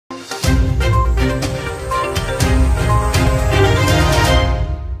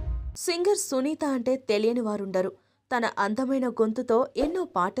Singer Sunitha అంటే తెలియని వారుండరు. తన అందమైన గొంతుతో ఎన్నో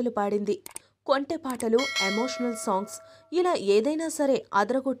పాటలు పాడింది. కొంటె పాటలు, ఎమోషనల్ సాంగ్స్ ఇలా ఏదైనా సరే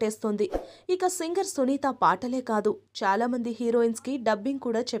అదరగొట్టేస్తోంది. ఇక సింగర్ సునీత పాటలే కాదు, చాలామంది హీరోయిన్స్కి డబ్బింగ్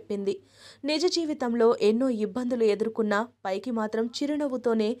కూడా చెప్పింది. నిజ జీవితంలో ఎన్నో ఇబ్బందులు ఎదుర్కొన్నా పైకి మాత్రం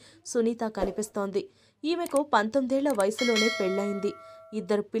చిరునవ్వుతోనే సునీత కనిపిస్తోంది. ఈమెకు 19 ఏళ్ల వయసులోనే పెళ్లయింది.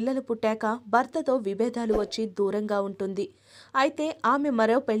 2 పిల్లలు పుట్టాక భర్తతో విభేదాలు వచ్చి దూరంగా ఉంటుంది. అయితే ఆమె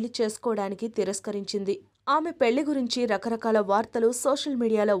మరో పెళ్లి చేసుకోవడానికి తిరస్కరించింది. ఆమె పెళ్లి గురించి రకరకాల వార్తలు సోషల్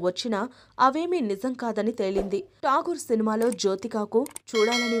మీడియాలో వచ్చినా అవేమీ నిజం కాదని తేలింది. ఠాగూర్ సినిమాలో జ్యోతికాకు,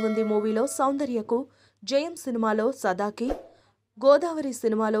 చూడాలని ఉంది మూవీలో సౌందర్యకు, జయం సినిమాలో సదాకి, గోదావరి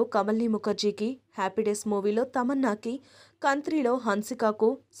సినిమాలో కమల్ని ముఖర్జీకి, హ్యాపీ డేస్ మూవీలో తమన్నాకి, కంత్రీలో హన్సికాకు,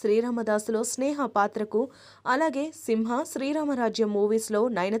 శ్రీరామదాసులో స్నేహ పాత్రకు, అలాగే సింహ, శ్రీరామరాజ్యం మూవీస్లో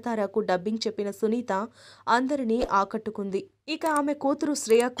నయనతారకు డబ్బింగ్ చెప్పిన సునీత అందరినీ ఆకట్టుకుంది. ఇక ఆమె కూతురు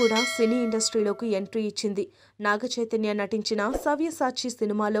శ్రేయ కూడా సినీ ఇండస్ట్రీలోకి ఎంట్రీ ఇచ్చింది. నాగచైతన్య నటించిన సవ్యసాచి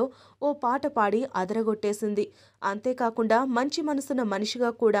సినిమాలో ఓ పాట పాడి అదరగొట్టేసింది. అంతేకాకుండా మంచి మనసున్న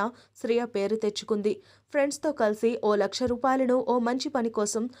మనిషిగా కూడా శ్రేయ పేరు తెచ్చుకుంది. ఫ్రెండ్స్తో కలిసి ఓ ₹1,00,000 ఓ మంచి పని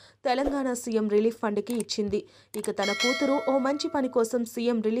కోసం తెలంగాణ సీఎం రిలీఫ్ ఫండ్కి ఇచ్చింది. ఇక తన కూతురు ఓ మంచి పని కోసం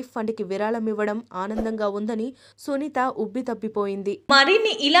సీఎం రిలీఫ్ ఫండ్కి విరాళం ఇవ్వడం ఆనందంగా ఉందని సునీత ఉబ్బితబ్బిపోయింది.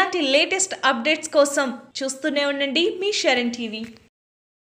 మరిన్ని ఇలాంటి లేటెస్ట్ అప్డేట్స్ కోసం చూస్తూనే ఉండండి మీ షరణ్ టీవీ.